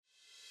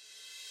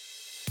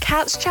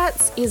Couch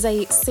Chats is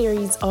a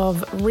series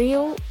of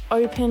real,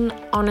 open,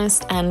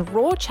 honest, and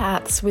raw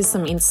chats with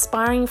some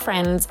inspiring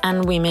friends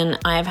and women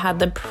I've had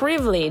the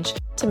privilege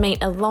to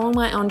meet along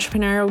my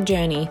entrepreneurial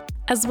journey,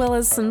 as well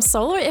as some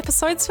solo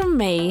episodes from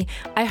me.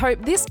 I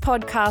hope this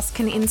podcast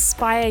can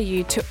inspire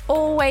you to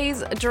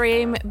always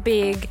dream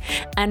big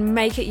and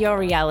make it your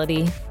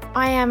reality.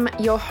 I am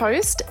your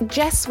host,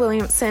 Jess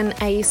Williamson,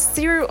 a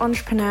serial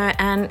entrepreneur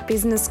and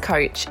business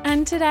coach.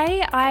 And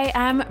today I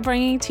am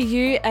bringing to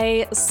you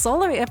a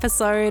solo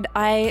episode.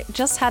 I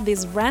just had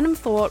this random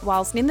thought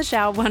whilst in the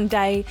shower one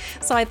day,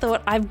 so I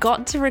thought I've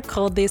got to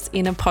record this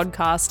in a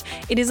podcast.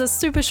 It is a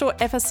super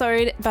short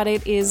episode, but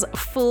it is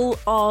full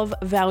of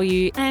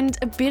value and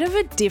a bit of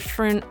a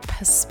different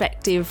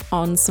perspective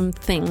on some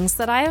things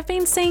that I have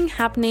been seeing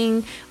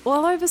happening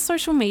all over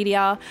social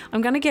media.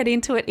 I'm going to get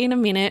into it in a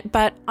minute,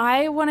 but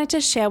I wanted to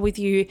share with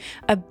you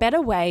a better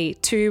way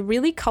to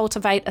really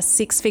cultivate a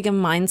six-figure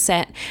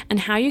mindset and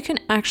how you can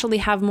actually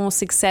have more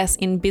success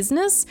in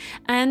business.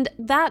 And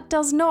that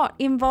does not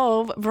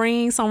involve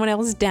bringing someone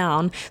else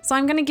down. So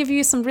I'm going to give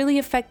you some really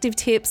effective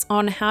tips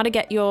on how to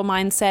get your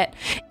mindset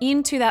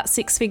into that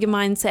six-figure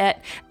mindset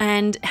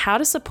and how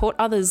to support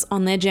others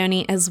on their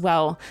journey as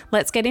well.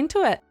 Let's get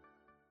into it.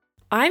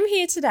 I'm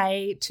here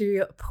today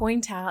to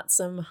point out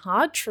some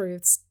hard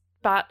truths,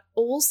 but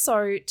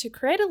also to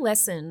create a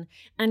lesson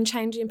and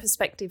change in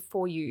perspective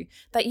for you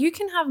that you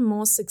can have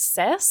more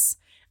success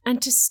and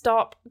to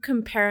stop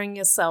comparing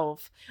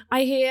yourself.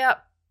 I hear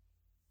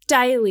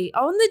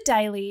on the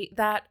daily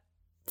that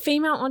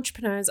female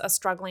entrepreneurs are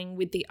struggling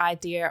with the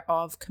idea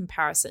of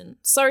comparison.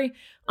 So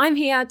I'm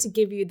here to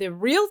give you the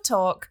real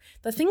talk,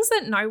 the things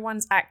that no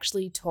one's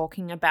actually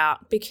talking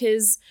about,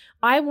 because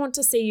I want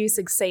to see you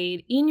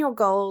succeed in your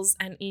goals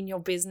and in your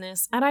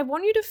business, and I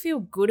want you to feel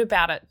good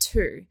about it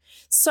too.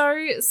 So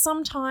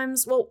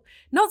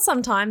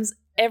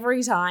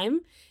every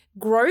time,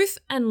 growth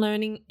and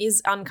learning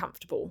is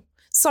uncomfortable.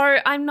 So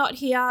I'm not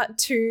here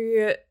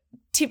to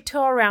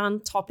tiptoe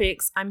around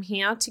topics. I'm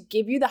here to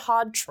give you the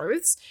hard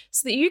truths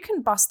so that you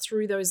can bust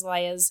through those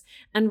layers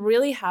and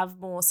really have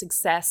more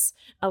success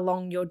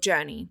along your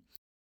journey.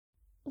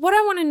 What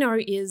I want to know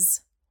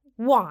is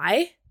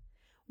why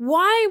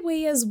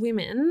we as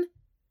women,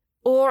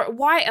 or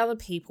why other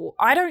people,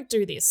 I don't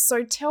do this.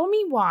 So tell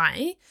me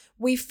why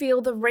we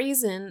feel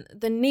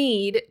the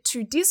need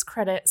to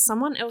discredit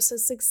someone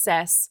else's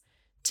success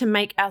to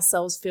make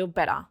ourselves feel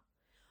better.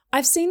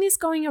 I've seen this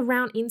going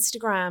around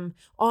Instagram,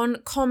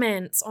 on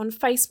comments, on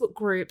Facebook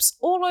groups,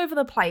 all over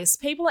the place.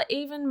 People are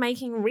even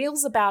making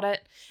reels about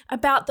it,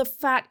 about the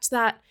fact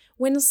that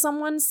when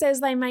someone says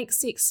they make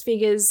six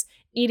figures,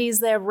 it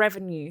is their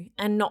revenue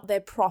and not their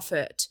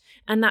profit.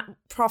 And that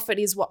profit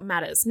is what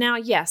matters. Now,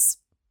 yes,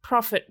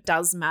 profit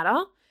does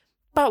matter,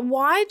 but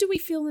why do we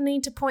feel the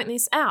need to point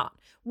this out?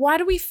 Why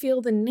do we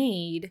feel the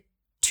need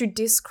to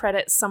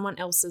discredit someone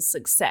else's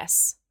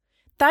success?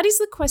 That is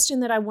the question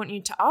that I want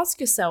you to ask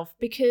yourself,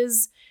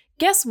 because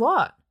guess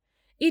what?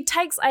 It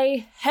takes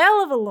a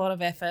hell of a lot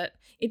of effort.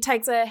 It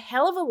takes a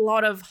hell of a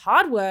lot of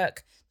hard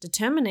work,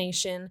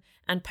 determination,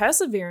 and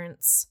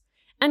perseverance,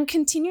 and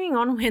continuing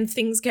on when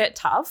things get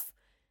tough.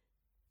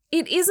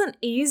 It isn't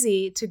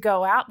easy to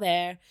go out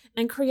there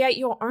and create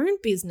your own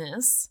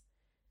business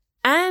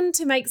and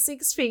to make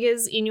six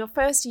figures in your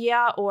first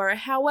year, or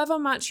however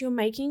much you're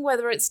making,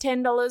 whether it's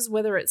 $10,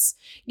 whether it's,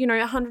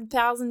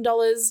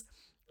 $100,000.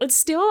 It's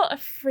still a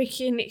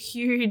freaking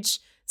huge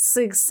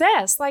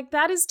success. Like,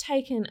 that has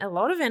taken a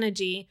lot of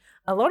energy,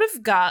 a lot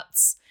of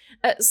guts,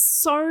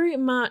 so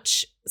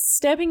much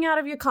stepping out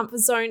of your comfort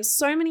zone,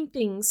 so many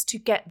things to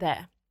get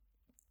there.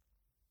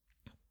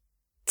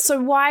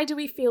 So why do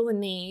we feel the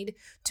need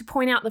to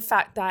point out the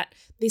fact that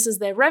this is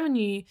their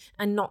revenue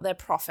and not their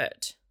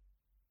profit?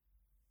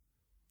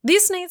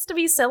 This needs to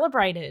be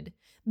celebrated.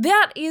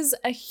 That is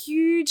a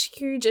huge,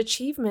 huge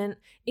achievement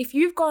if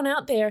you've gone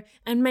out there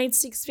and made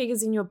six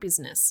figures in your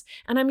business.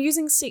 And I'm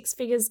using six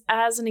figures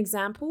as an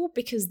example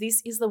because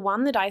this is the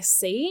one that I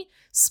see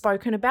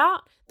spoken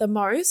about the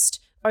most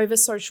over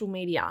social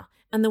media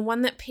and the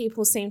one that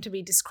people seem to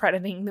be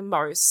discrediting the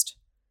most.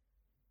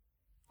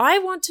 I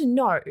want to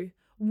know,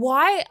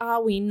 why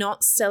are we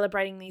not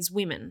celebrating these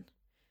women?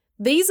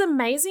 These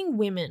amazing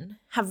women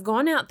have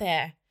gone out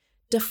there,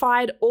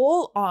 defied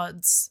all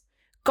odds,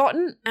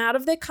 gotten out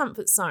of their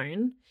comfort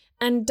zone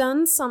and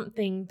done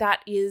something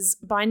that is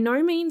by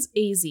no means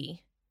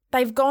easy.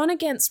 They've gone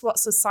against what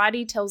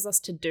society tells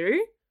us to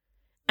do,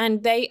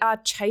 and they are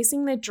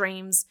chasing their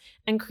dreams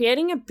and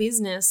creating a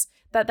business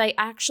that they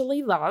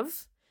actually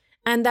love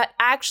and that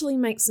actually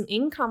makes some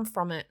income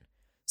from it.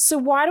 So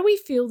why do we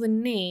feel the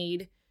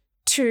need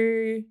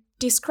to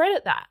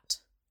discredit that?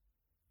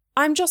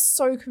 I'm just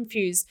so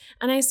confused,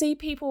 and I see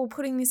people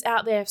putting this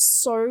out there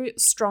so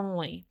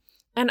strongly.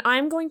 And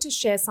I'm going to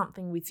share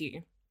something with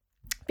you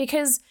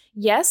because,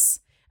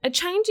 yes, a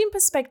change in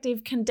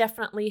perspective can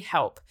definitely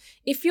help.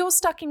 If you're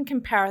stuck in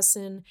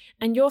comparison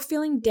and you're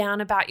feeling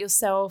down about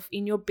yourself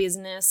in your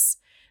business,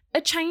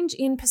 a change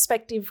in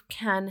perspective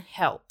can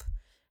help.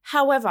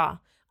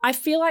 However, I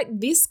feel like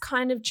this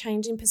kind of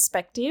change in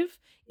perspective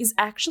is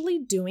actually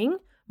doing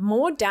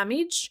more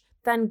damage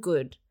than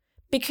good,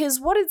 because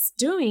what it's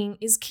doing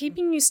is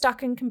keeping you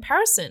stuck in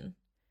comparison.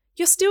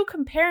 You're still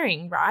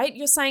comparing, right?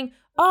 You're saying,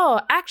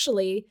 oh,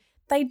 actually,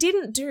 they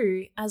didn't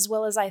do as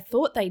well as I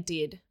thought they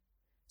did.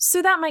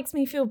 So that makes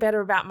me feel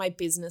better about my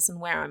business and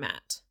where I'm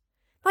at.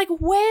 Like,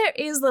 where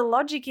is the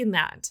logic in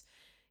that?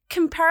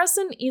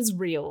 Comparison is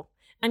real,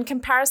 and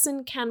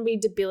comparison can be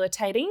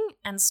debilitating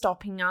and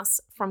stopping us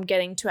from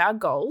getting to our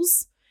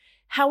goals.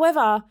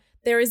 However,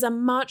 there is a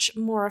much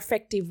more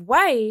effective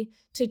way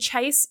to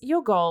chase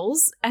your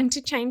goals and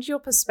to change your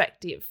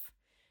perspective.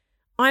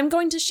 I'm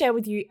going to share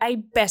with you a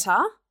better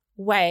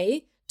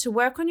way to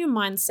work on your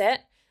mindset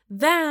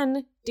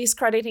than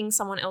discrediting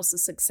someone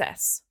else's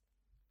success.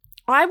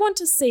 I want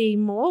to see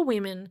more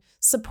women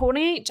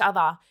supporting each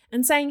other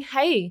and saying,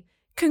 hey,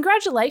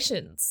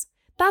 congratulations.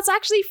 That's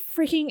actually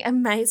freaking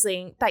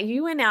amazing that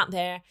you went out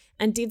there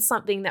and did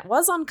something that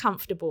was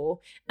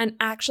uncomfortable and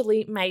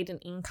actually made an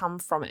income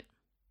from it.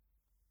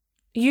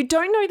 You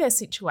don't know their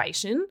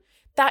situation.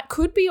 That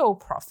could be all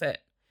profit.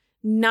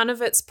 None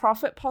of it's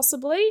profit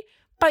possibly,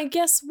 but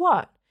guess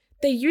what?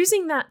 They're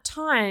using that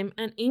time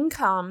and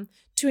income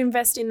to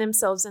invest in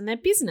themselves and their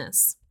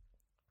business.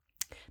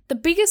 The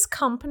biggest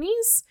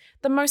companies,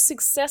 the most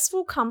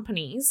successful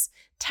companies,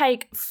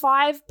 take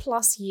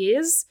 5+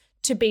 years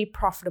to be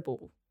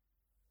profitable.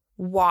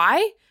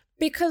 Why?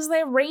 Because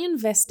they're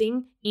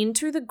reinvesting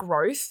into the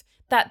growth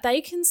that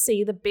they can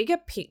see the bigger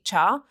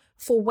picture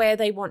for where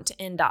they want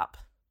to end up.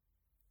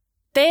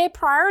 Their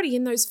priority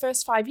in those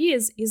first 5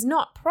 years is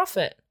not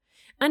profit.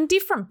 And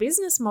different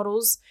business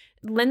models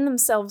lend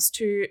themselves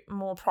to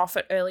more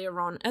profit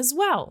earlier on as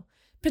well.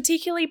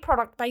 Particularly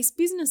product-based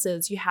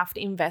businesses, you have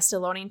to invest a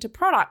lot into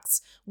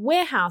products,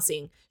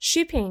 warehousing,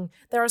 shipping.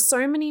 There are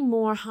so many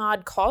more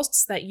hard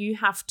costs that you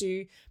have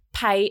to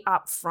pay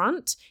up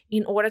front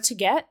in order to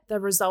get the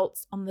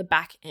results on the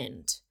back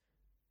end.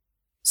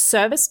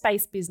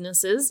 Service-based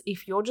businesses,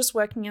 if you're just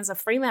working as a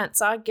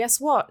freelancer,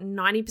 guess what?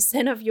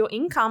 90% of your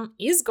income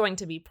is going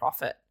to be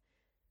profit.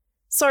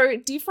 So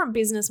different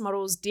business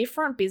models,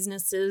 different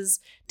businesses,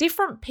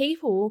 different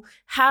people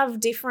have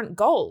different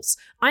goals.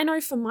 I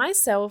know for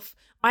myself,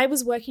 I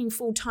was working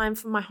full-time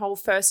for my whole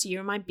first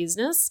year in my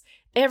business.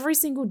 Every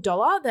single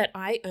dollar that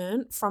I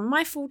earned from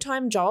my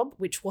full-time job,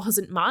 which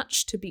wasn't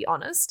much to be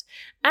honest,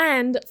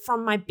 and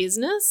from my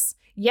business,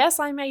 yes,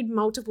 I made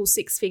multiple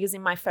 6 figures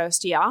in my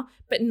first year,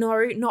 but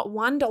no, not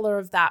 $1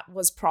 of that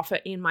was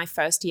profit in my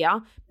first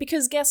year,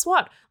 because guess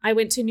what? I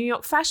went to New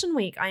York Fashion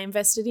Week. I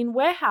invested in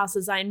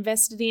warehouses. I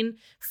invested in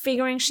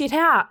figuring shit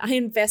out. I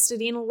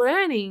invested in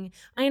learning.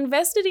 I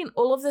invested in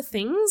all of the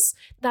things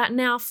that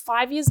now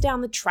 5 years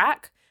down the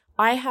track,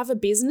 I have a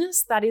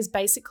business that is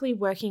basically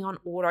working on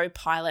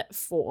autopilot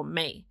for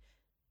me.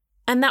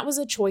 And that was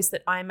a choice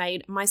that I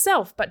made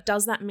myself. But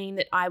does that mean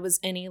that I was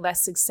any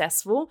less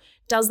successful?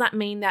 Does that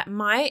mean that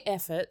my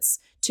efforts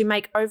to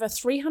make over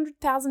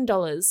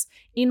 $300,000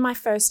 in my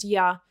first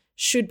year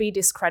should be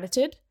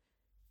discredited?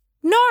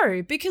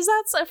 No, because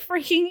that's a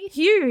freaking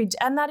huge,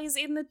 and that is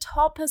in the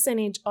top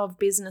percentage of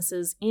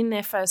businesses in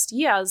their first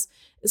years,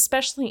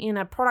 especially in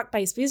a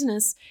product-based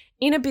business,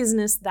 in a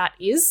business that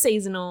is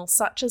seasonal,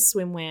 such as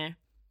swimwear.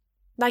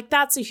 Like,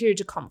 that's a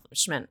huge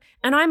accomplishment.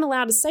 And I'm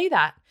allowed to say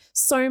that.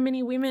 So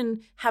many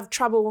women have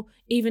trouble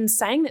even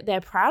saying that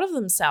they're proud of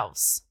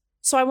themselves.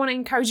 So I want to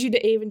encourage you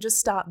to even just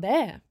start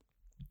there.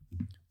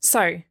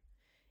 So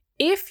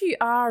if you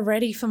are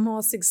ready for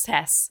more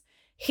success,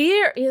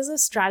 here is a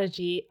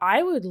strategy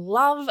I would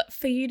love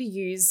for you to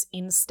use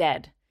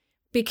instead,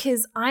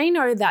 because I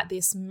know that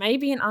this may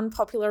be an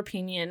unpopular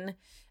opinion,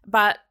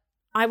 but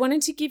I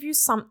wanted to give you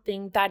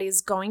something that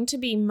is going to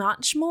be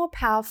much more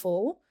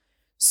powerful,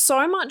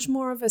 so much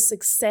more of a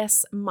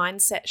success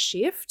mindset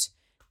shift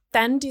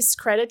than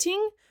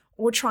discrediting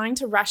or trying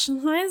to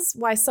rationalize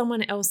why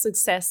someone else's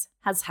success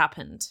has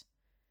happened.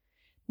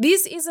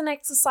 This is an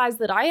exercise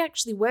that I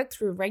actually work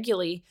through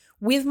regularly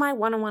with my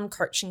one-on-one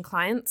coaching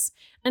clients,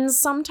 and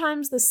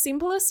sometimes the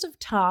simplest of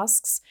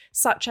tasks,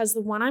 such as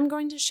the one I'm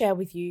going to share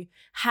with you,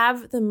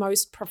 have the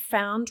most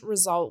profound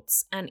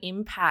results and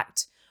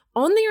impact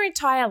on their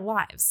entire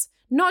lives,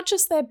 not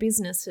just their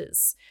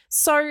businesses.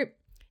 So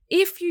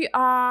if you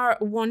are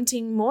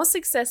wanting more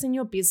success in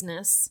your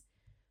business,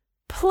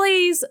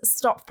 please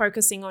stop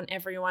focusing on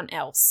everyone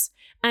else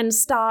and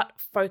start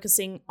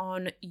focusing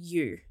on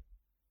you.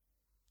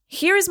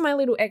 Here is my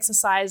little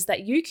exercise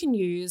that you can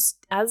use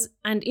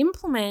and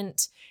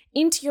implement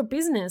into your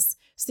business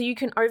so you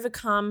can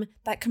overcome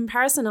that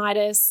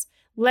comparisonitis.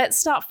 Let's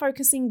start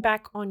focusing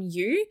back on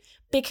you,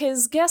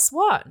 because guess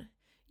what?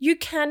 You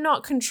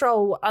cannot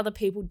control what other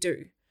people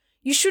do.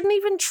 You shouldn't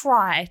even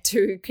try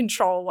to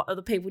control what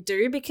other people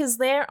do, because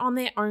they're on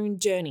their own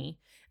journey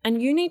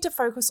and you need to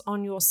focus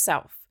on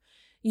yourself.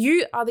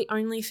 You are the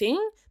only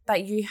thing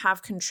that you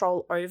have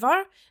control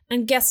over.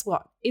 And guess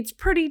what? It's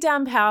pretty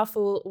damn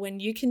powerful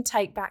when you can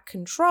take back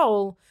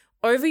control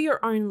over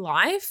your own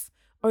life,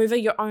 over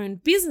your own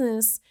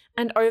business,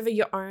 and over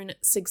your own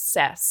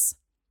success.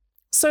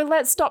 So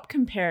let's stop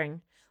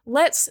comparing.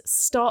 Let's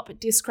stop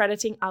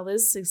discrediting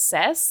others'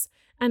 success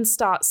and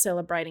start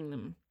celebrating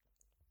them.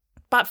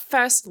 But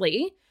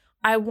firstly,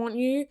 I want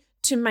you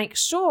to make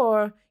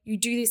sure you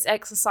do this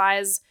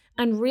exercise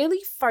and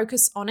really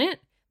focus on it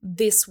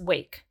this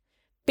week,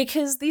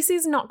 because this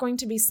is not going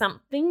to be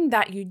something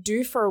that you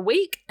do for a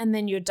week and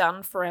then you're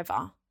done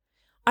forever.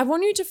 I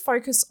want you to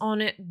focus on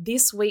it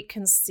this week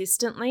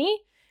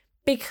consistently,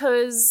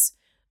 because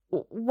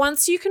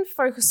once you can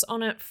focus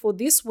on it for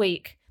this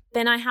week,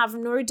 then I have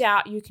no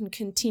doubt you can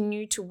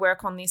continue to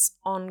work on this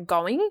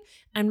ongoing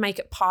and make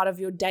it part of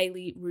your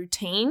daily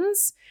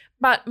routines.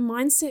 But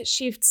mindset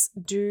shifts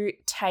do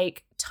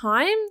take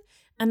time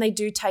and they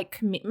do take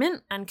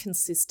commitment and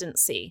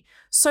consistency.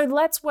 So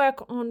let's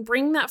work on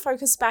bringing that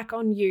focus back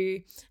on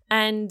you.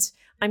 And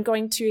I'm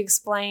going to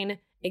explain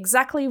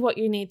exactly what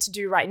you need to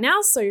do right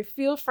now. So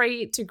feel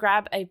free to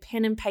grab a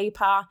pen and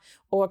paper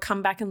or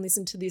come back and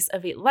listen to this a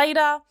bit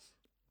later.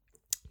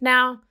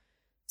 Now,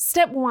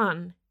 step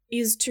 1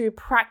 is to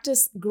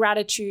practice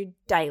gratitude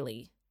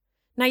daily.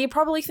 Now, you're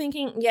probably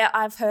thinking, yeah,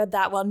 I've heard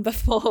that one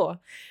before.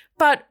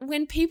 But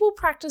when people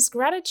practice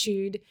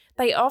gratitude,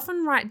 they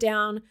often write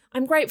down,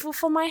 I'm grateful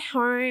for my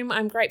home,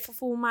 I'm grateful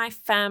for my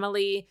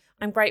family,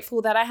 I'm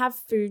grateful that I have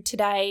food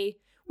today,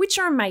 which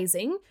are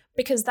amazing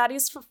because that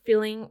is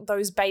fulfilling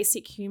those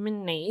basic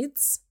human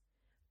needs.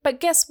 But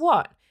guess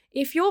what?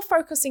 If you're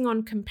focusing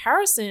on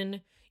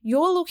comparison,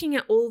 you're looking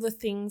at all the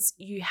things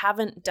you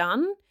haven't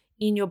done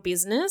in your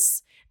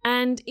business,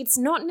 and it's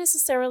not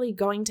necessarily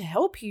going to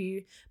help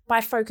you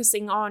by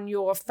focusing on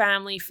your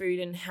family, food,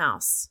 and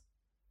house.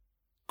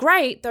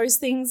 Great, those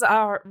things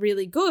are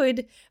really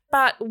good,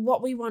 but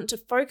what we want to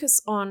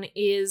focus on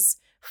is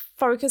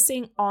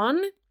focusing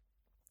on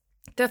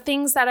the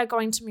things that are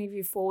going to move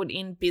you forward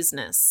in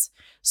business.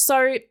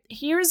 So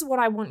here is what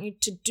I want you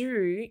to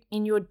do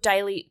in your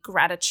daily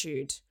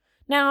gratitude.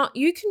 Now,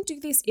 you can do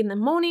this in the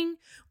morning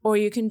or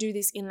you can do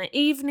this in the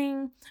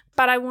evening,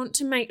 but I want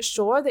to make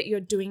sure that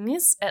you're doing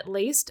this at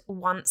least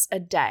once a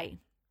day.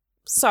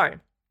 So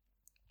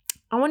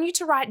I want you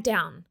to write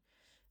down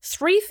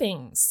 3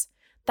 things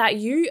that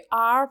you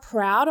are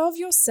proud of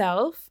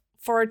yourself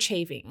for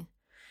achieving.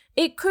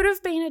 It could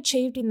have been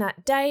achieved in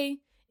that day.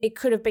 It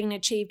could have been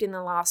achieved in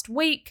the last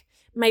week.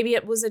 Maybe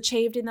it was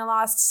achieved in the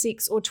last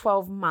 6 or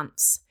 12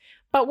 months.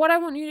 But what I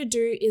want you to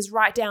do is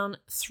write down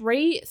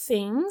 3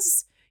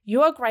 things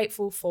you are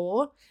grateful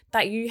for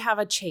that you have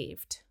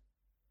achieved.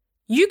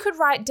 You could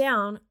write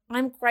down,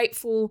 I'm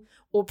grateful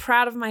or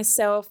proud of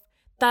myself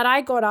that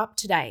I got up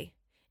today.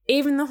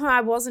 Even though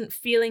I wasn't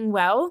feeling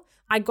well,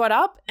 I got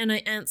up and I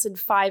answered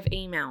 5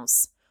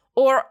 emails.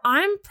 Or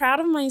I'm proud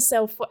of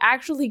myself for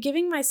actually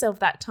giving myself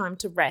that time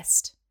to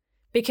rest.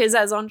 Because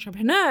as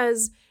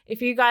entrepreneurs,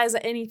 if you guys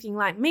are anything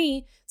like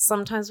me,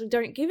 sometimes we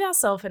don't give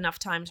ourselves enough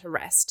time to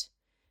rest.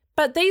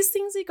 But these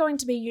things are going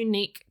to be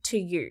unique to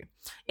you.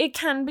 It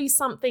can be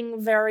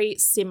something very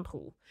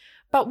simple.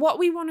 But what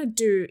we want to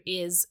do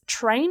is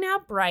train our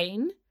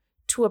brain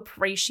to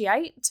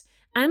appreciate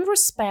and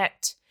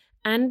respect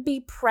and be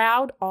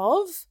proud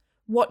of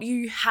what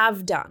you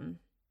have done.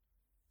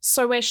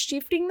 So we're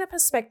shifting the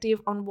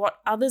perspective on what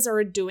others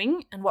are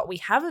doing and what we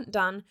haven't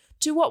done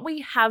to what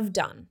we have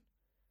done.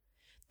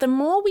 The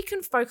more we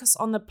can focus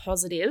on the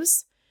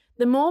positives,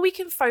 the more we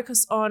can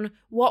focus on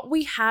what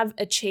we have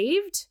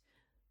achieved,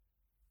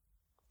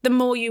 the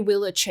more you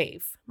will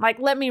achieve.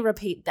 Let me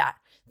repeat that.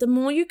 The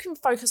more you can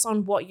focus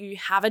on what you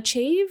have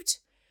achieved,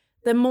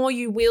 the more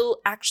you will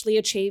actually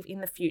achieve in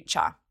the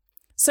future.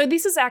 So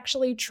this is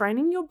actually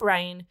training your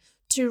brain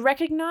to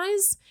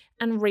recognize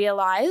and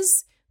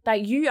realize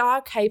that you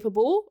are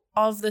capable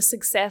of the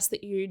success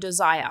that you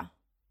desire.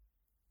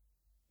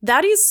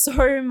 That is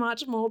so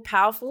much more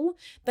powerful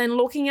than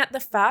looking at the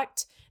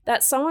fact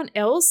that someone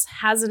else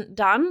hasn't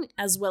done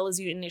as well as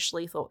you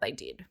initially thought they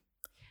did.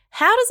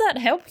 How does that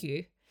help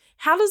you?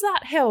 How does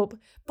that help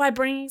by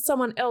bringing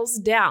someone else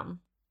down?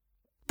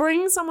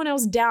 Bring someone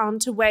else down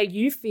to where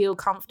you feel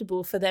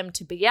comfortable for them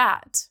to be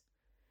at.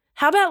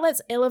 How about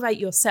let's elevate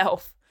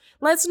yourself?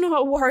 Let's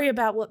not worry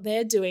about what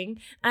they're doing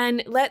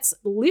and let's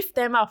lift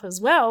them up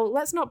as well.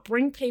 Let's not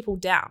bring people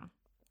down.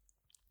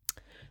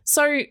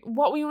 So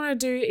what we want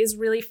to do is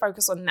really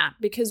focus on that,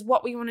 because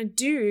what we want to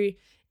do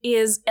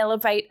is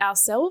elevate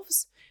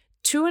ourselves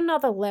to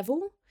another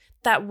level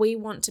that we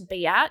want to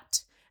be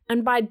at.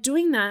 And by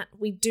doing that,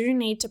 we do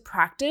need to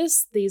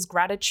practice these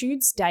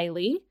gratitudes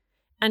daily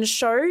and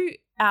show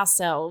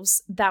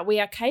ourselves that we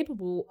are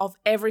capable of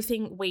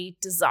everything we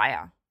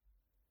desire.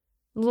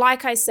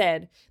 Like I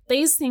said,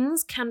 these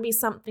things can be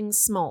something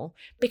small,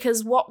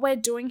 because what we're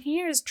doing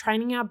here is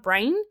training our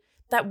brain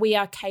that we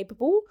are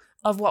capable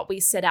of what we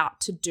set out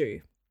to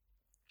do.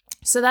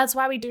 So that's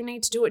why we do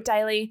need to do it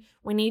daily.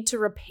 We need to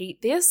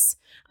repeat this.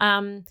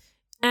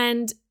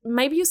 And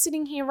maybe you're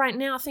sitting here right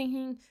now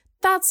thinking,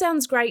 that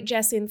sounds great,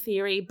 Jess, in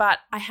theory, but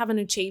I haven't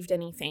achieved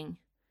anything.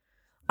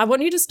 I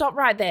want you to stop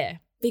right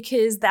there,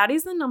 because that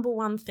is the number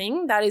one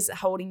thing that is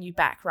holding you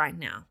back right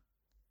now.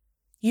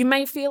 You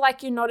may feel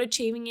like you're not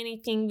achieving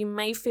anything. You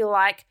may feel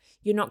like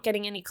you're not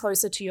getting any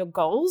closer to your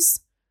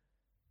goals.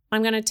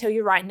 I'm going to tell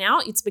you right now,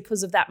 it's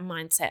because of that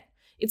mindset.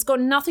 It's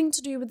got nothing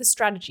to do with the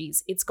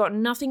strategies. It's got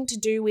nothing to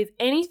do with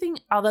anything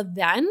other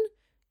than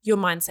your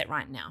mindset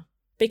right now,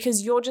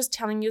 because you're just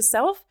telling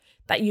yourself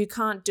that you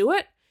can't do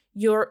it.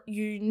 You're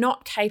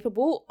not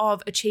capable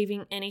of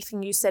achieving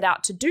anything you set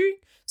out to do.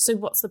 So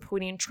what's the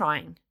point in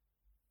trying?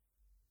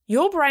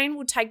 Your brain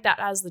will take that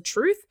as the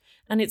truth,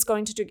 and it's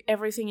going to do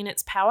everything in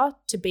its power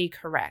to be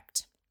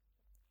correct.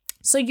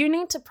 So you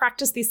need to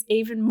practice this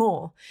even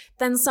more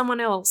than someone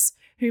else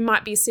who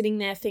might be sitting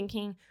there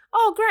thinking,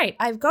 oh, great,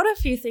 I've got a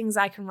few things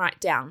I can write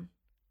down.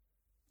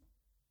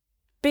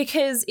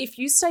 Because if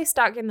you stay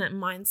stuck in that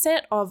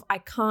mindset of I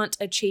can't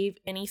achieve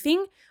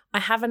anything, I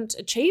haven't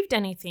achieved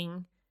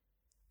anything,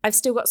 I've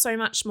still got so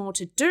much more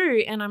to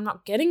do and I'm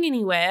not getting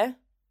anywhere,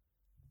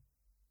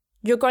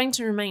 you're going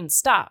to remain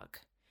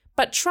stuck.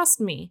 But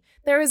trust me,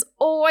 there is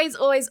always,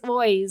 always,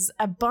 always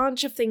a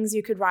bunch of things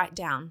you could write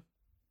down.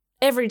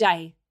 Every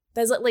day,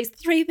 there's at least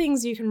 3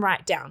 things you can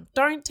write down.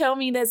 Don't tell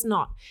me there's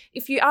not.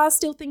 If you are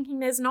still thinking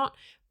there's not,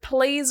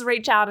 please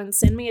reach out and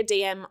send me a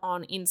DM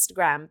on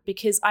Instagram,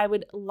 because I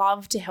would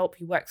love to help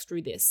you work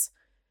through this.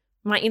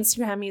 My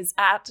Instagram is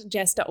at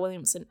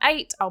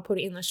jess.williamson8. I'll put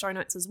it in the show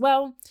notes as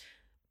well.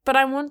 But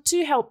I want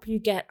to help you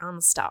get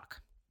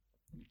unstuck.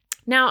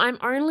 Now, I'm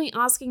only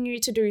asking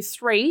you to do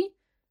three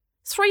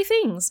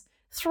things.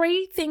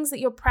 3 things that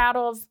you're proud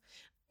of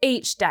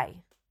each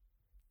day.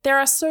 There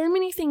are so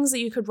many things that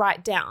you could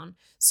write down,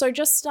 so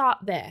just start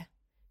there.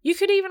 You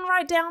could even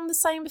write down the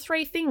same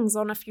 3 things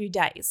on a few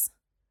days.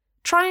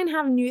 Try and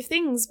have new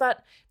things,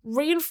 but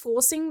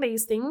reinforcing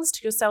these things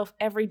to yourself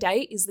every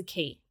day is the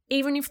key,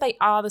 even if they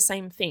are the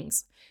same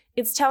things.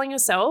 It's telling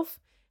yourself,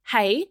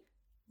 hey,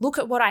 look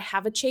at what I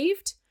have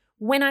achieved.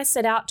 When I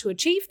set out to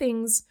achieve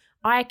things,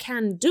 I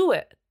can do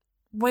it.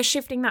 We're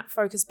shifting that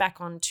focus back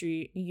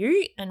onto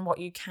you and what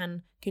you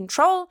can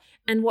control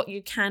and what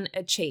you can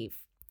achieve.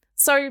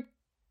 So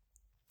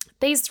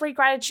these 3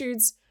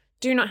 gratitudes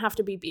do not have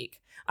to be big.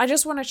 I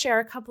just want to share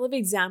a couple of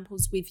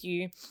examples with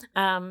you,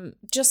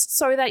 just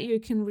so that you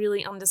can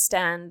really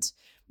understand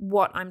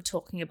what I'm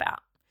talking about.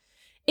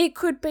 It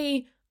could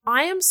be,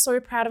 I am so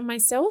proud of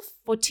myself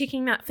for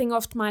ticking that thing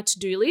off my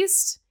to-do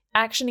list,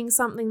 actioning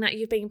something that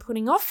you've been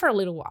putting off for a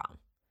little while.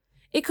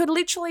 It could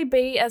literally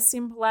be as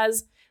simple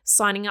as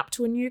signing up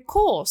to a new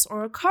course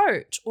or a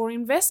coach, or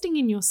investing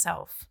in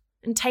yourself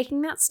and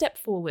taking that step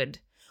forward.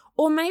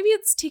 Or maybe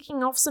it's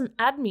ticking off some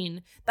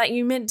admin that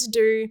you meant to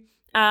do,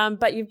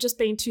 but you've just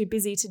been too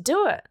busy to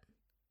do it.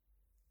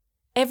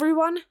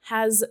 Everyone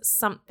has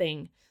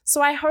something.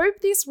 So I hope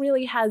this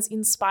really has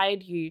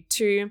inspired you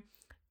to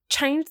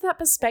change that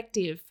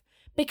perspective,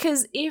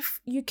 because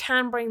if you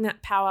can bring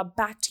that power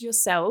back to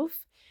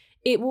yourself,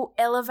 it will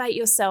elevate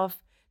yourself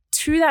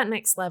to that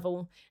next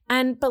level.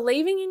 And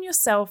believing in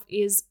yourself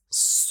is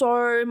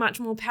so much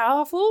more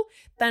powerful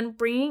than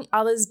bringing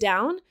others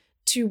down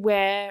to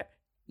where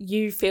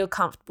you feel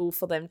comfortable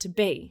for them to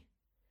be.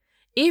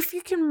 If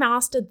you can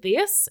master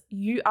this,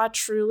 you are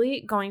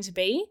truly going to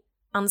be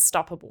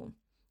unstoppable.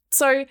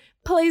 So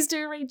please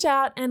do reach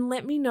out and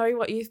let me know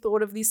what you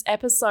thought of this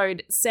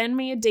episode. Send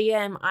me a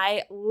DM.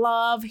 I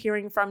love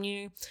hearing from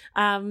you.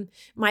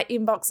 My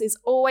inbox is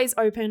always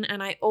open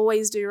and I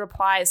always do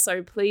reply.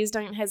 So please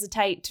don't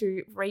hesitate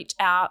to reach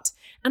out.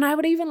 And I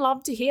would even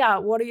love to hear,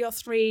 what are your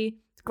 3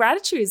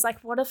 gratitudes? Like,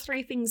 what are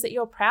 3 things that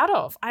you're proud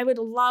of? I would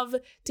love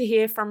to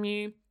hear from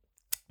you.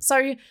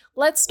 So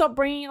let's stop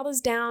bringing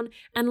others down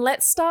and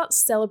let's start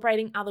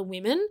celebrating other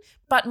women,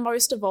 but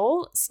most of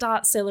all,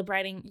 start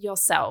celebrating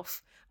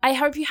yourself. I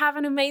hope you have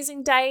an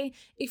amazing day.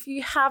 If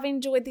you have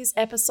enjoyed this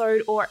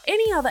episode or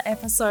any other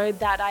episode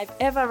that I've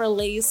ever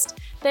released,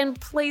 then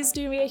please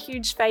do me a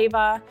huge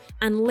favor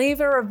and leave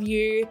a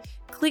review.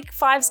 Click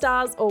 5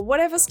 stars or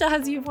whatever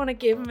stars you want to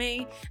give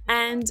me,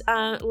 and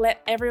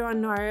let everyone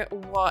know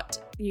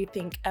what you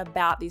think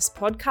about this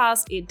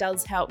podcast. It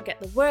does help get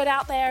the word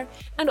out there.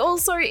 And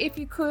also, if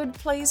you could,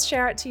 please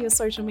share it to your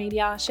social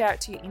media, share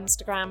it to your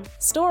Instagram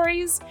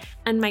stories,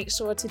 and make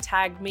sure to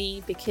tag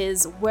me,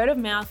 because word of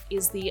mouth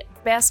is the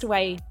best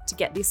way to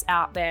get this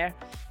out there.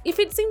 If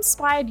it's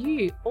inspired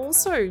you,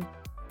 also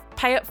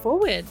pay it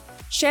forward.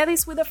 Share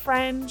this with a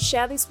friend,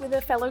 share this with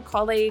a fellow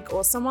colleague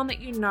or someone that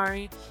you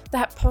know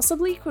that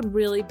possibly could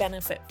really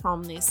benefit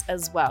from this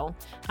as well.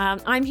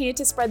 I'm here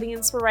to spread the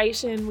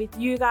inspiration with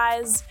you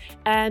guys,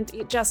 and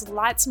it just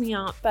lights me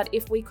up. But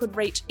if we could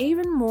reach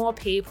even more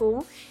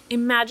people,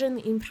 imagine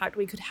the impact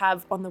we could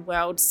have on the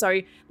world.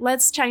 So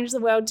let's change the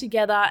world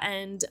together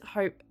and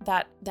hope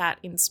that that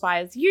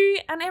inspires you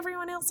and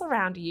everyone else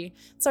around you.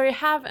 So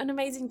have an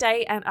amazing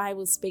day, and I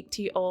will speak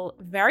to you all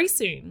very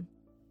soon.